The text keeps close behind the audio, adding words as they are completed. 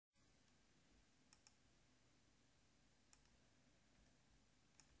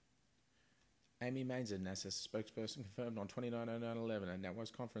Amy Mainzer NASA spokesperson confirmed on 29/09/11 at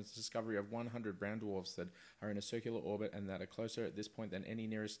NEOWISE conference the discovery of 100 brown dwarfs that are in a circular orbit and that are closer at this point than any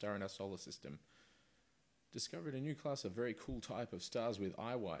nearest star in our solar system. Discovered a new class of very cool type of stars with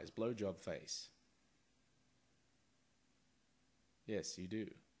NEOWISE blowjob face. Yes, you do.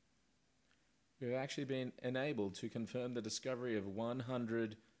 We've actually been enabled to confirm the discovery of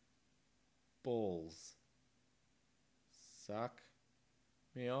 100 balls. Suck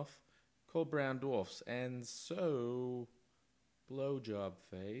me off. Called brown dwarfs, and so blowjob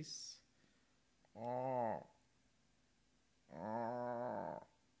face are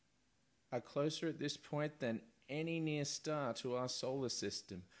closer at this point than any near star to our solar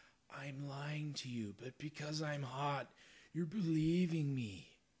system. I'm lying to you, but because I'm hot, you're believing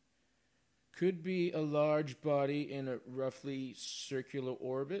me. Could be a large body in a roughly circular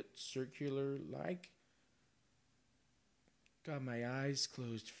orbit, circular-like. Got my eyes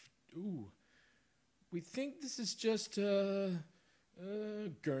closed. Ooh. We think this is just a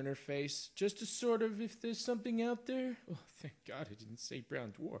Gurner face. Just a sort of, if there's something out there. Oh, thank God I didn't say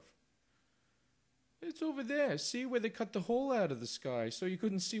brown dwarf. It's over there. See where they cut the hole out of the sky so you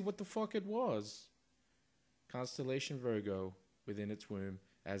couldn't see what the fuck it was. Constellation Virgo within its womb,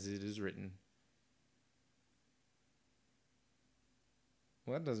 as it is written.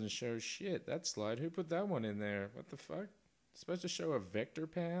 Well, that doesn't show shit. That slide. Who put that one in there? What the fuck? It's supposed to show a vector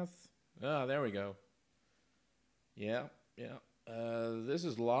path? Ah, there we go. Yeah. This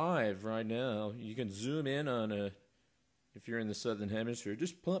is live right now. You can zoom in on it if you're in the southern hemisphere.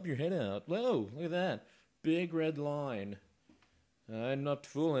 Just pop your head out. Whoa, look at that. Big red line. I'm not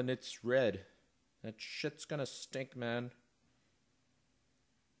fooling, it's red. That shit's gonna stink, man.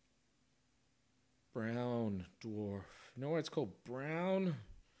 Brown dwarf. You know why it's called brown?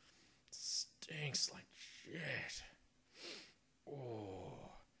 Stinks like shit. Oh.